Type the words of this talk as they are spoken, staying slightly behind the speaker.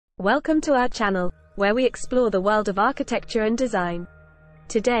Welcome to our channel, where we explore the world of architecture and design.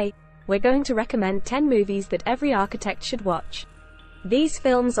 Today, we're going to recommend 10 movies that every architect should watch. These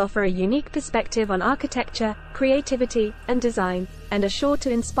films offer a unique perspective on architecture, creativity, and design, and are sure to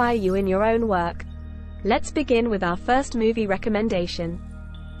inspire you in your own work. Let's begin with our first movie recommendation.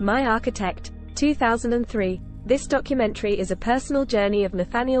 My Architect, 2003. This documentary is a personal journey of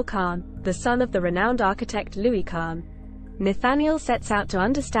Nathaniel Kahn, the son of the renowned architect Louis Kahn. Nathaniel sets out to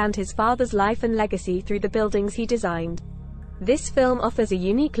understand his father's life and legacy through the buildings he designed. This film offers a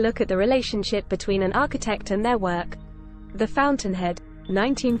unique look at the relationship between an architect and their work. The Fountainhead,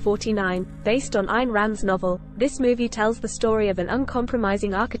 1949, based on Ayn Rand's novel, this movie tells the story of an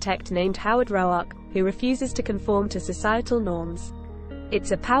uncompromising architect named Howard Roark, who refuses to conform to societal norms. It's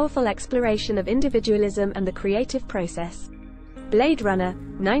a powerful exploration of individualism and the creative process. Blade Runner,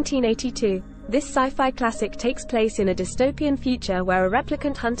 1982. This sci-fi classic takes place in a dystopian future where a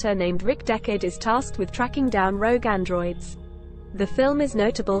replicant hunter named Rick Deckard is tasked with tracking down rogue androids. The film is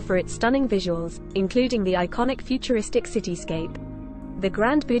notable for its stunning visuals, including the iconic futuristic cityscape. The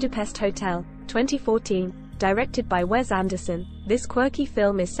Grand Budapest Hotel, 2014, directed by Wes Anderson, this quirky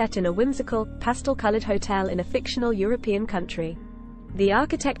film is set in a whimsical, pastel-colored hotel in a fictional European country. The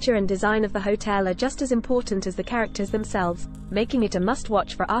architecture and design of the hotel are just as important as the characters themselves, making it a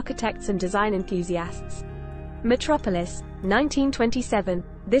must-watch for architects and design enthusiasts. Metropolis, 1927.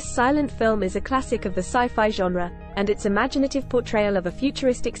 This silent film is a classic of the sci-fi genre, and its imaginative portrayal of a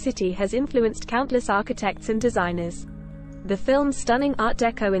futuristic city has influenced countless architects and designers. The film's stunning Art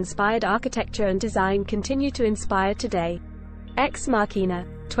Deco-inspired architecture and design continue to inspire today. Ex Machina,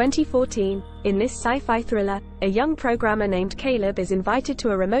 2014. In this sci-fi thriller, a young programmer named Caleb is invited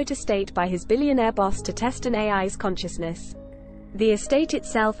to a remote estate by his billionaire boss to test an AI's consciousness. The estate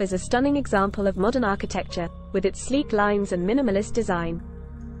itself is a stunning example of modern architecture, with its sleek lines and minimalist design.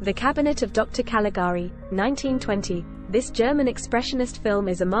 The Cabinet of Dr. Caligari, 1920. This German expressionist film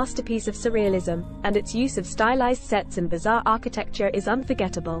is a masterpiece of surrealism, and its use of stylized sets and bizarre architecture is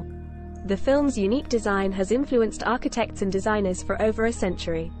unforgettable. The film's unique design has influenced architects and designers for over a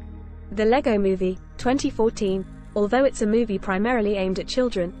century. The Lego Movie, 2014. Although it's a movie primarily aimed at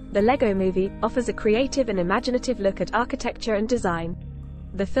children, The Lego Movie offers a creative and imaginative look at architecture and design.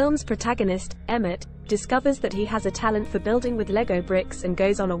 The film's protagonist, Emmett, discovers that he has a talent for building with Lego bricks and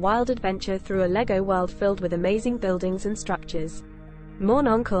goes on a wild adventure through a Lego world filled with amazing buildings and structures. Mon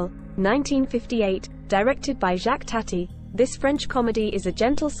Oncle, 1958, directed by Jacques Tati. This French comedy is a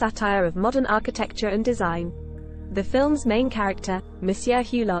gentle satire of modern architecture and design. The film's main character, Monsieur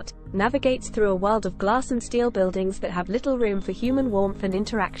Hulot, navigates through a world of glass and steel buildings that have little room for human warmth and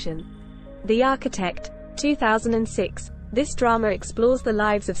interaction. The Architect, 2006. This drama explores the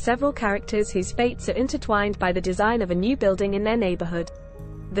lives of several characters whose fates are intertwined by the design of a new building in their neighborhood.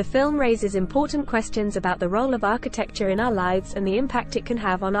 The film raises important questions about the role of architecture in our lives and the impact it can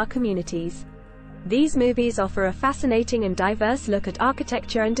have on our communities. These movies offer a fascinating and diverse look at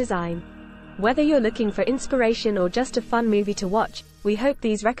architecture and design. Whether you're looking for inspiration or just a fun movie to watch, we hope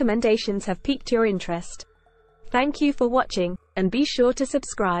these recommendations have piqued your interest. Thank you for watching, and be sure to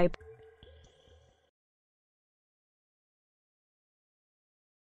subscribe.